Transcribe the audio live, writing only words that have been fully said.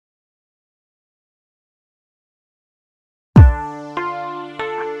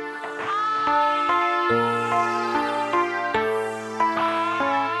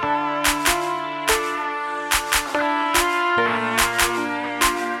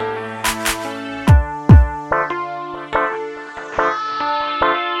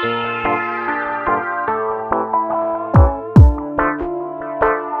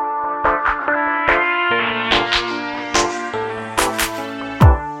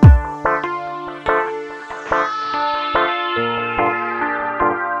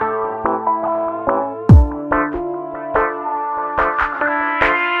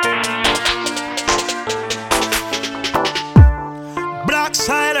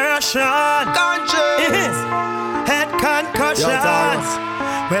version. Konshens. Head concussions.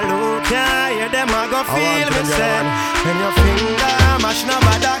 Well, who can hear them? I go feel me say. When your finger mash no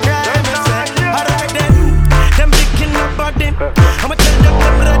bother cry me say. Alright then, them picking up body. I'ma tell them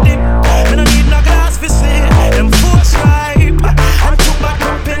ready. Me no need no glass for see. Them force ripe and too bad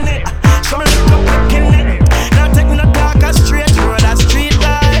company. So me look up picking it. Now take no talk a straight road a street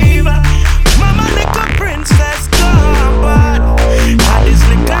life. Mama little princess gone bad. And this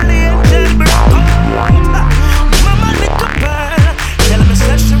little angel broke. Mama little pearl. Tell me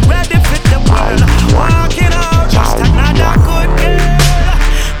say she ready for the world. Walking out just another good girl.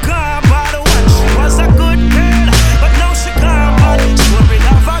 Gone bad when she was a good girl, but now she gone bad. Story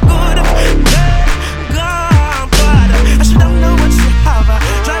of a good girl. Gone bad, and she don't know what she have.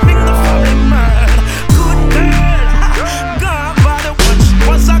 Driving the family mad. Good girl. Gone bad when she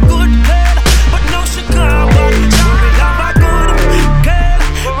was a good girl, but now she gone bad. Story of a good girl.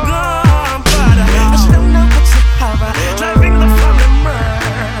 Gone bad, and she don't know what she have. Driving the family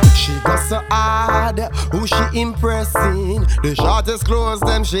mad. She got so hard, who she impressing? The shortest clothes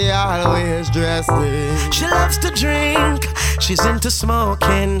them she always dressed in. She loves to drink, she's into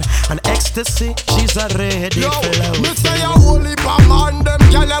smoking, and ecstasy, she's already Yo, floating. me say a holy man, them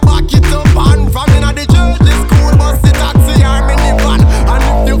gyal a back it up and from inna the church, the school bus, the taxi or minivan. And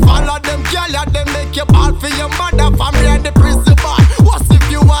if you follow them gyal, them make you bad for your mother, family and the principal. What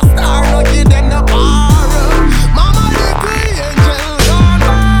if you a star, no give them the bar? Mama little angel gone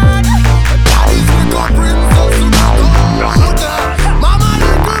bad, daddy's little princess who go good. Mama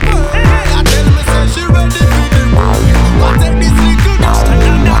little girl, I tell me say she ready for the world. What take this little girl?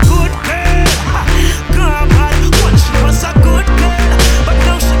 Another good girl, gone bad. Once she was a good girl, but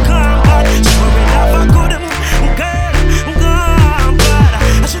now she gone bad. Story of a good girl, gone bad,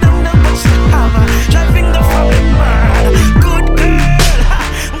 and she don't know what she have. Driving the family mad. Good girl,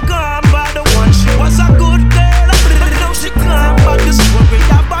 gone bad. Once she was a good girl, but now she gone bad. The story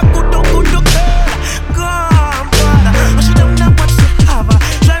of a good girl, gone bad, and she don't know what she have.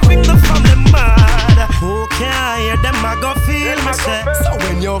 Driving the family mad. Who can hear them? I go feel me say. So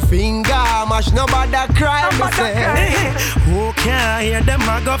when your finger mash, nobody cry, me say. Who can hear them?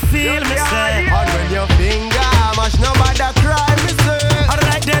 I go feel me say. And when your finger mash, nobody cry, me say.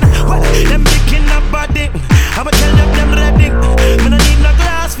 Alright then, well, them picking up body. I'ma tell them ready. Me no need no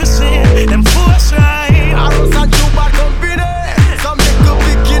glass for see. Them force right. Tarrus and too bad company. Some little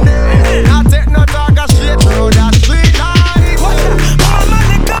bikini. Not take no talk a straight road a street life. Mama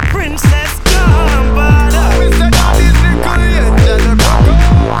little princess gone bad. Me say daddy's little angel broke.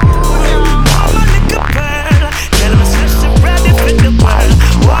 Mama little pearl. Tell me say she ready for the world.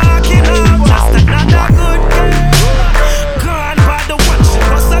 Walking out just another good girl. Gone bad the one she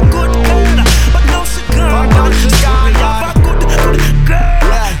was a good girl, but now she gone bad. Story of a good girl.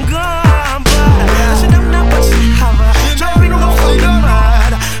 Gone bad. She don't know what she have. Driving the family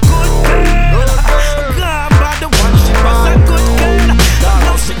mad. Good girl. Gone bad the one she was a good girl, but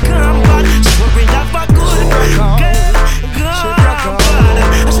now she gone bad. Story of a good girl. Gone bad.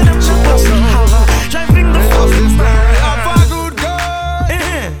 She don't know what she have. Driving the family mad. A good girl,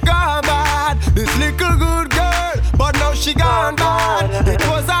 gone bad. This little good girl, but now she gone bad. It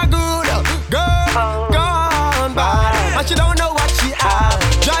was a good girl, gone bad, and she don't know what she had.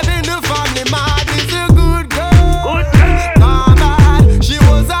 Driving the family mad. It's a good girl, gone bad. She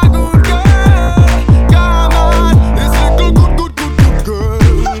was a good girl, gone bad. This little good girl,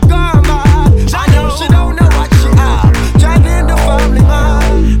 gone bad. I know she don't know what she had. Driving the family mad.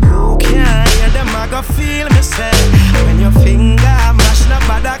 Who can hear them? I go feel me say. When your finger mash,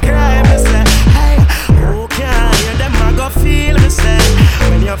 nobody cry me say. Hey, who can hear them? I go feel me say.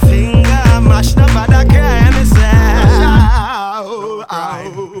 When your finger mash, nobody cry me say. Ow,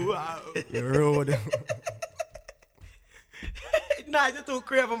 ow, ow. You're rude. Nah, you're too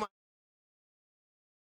crazy, man.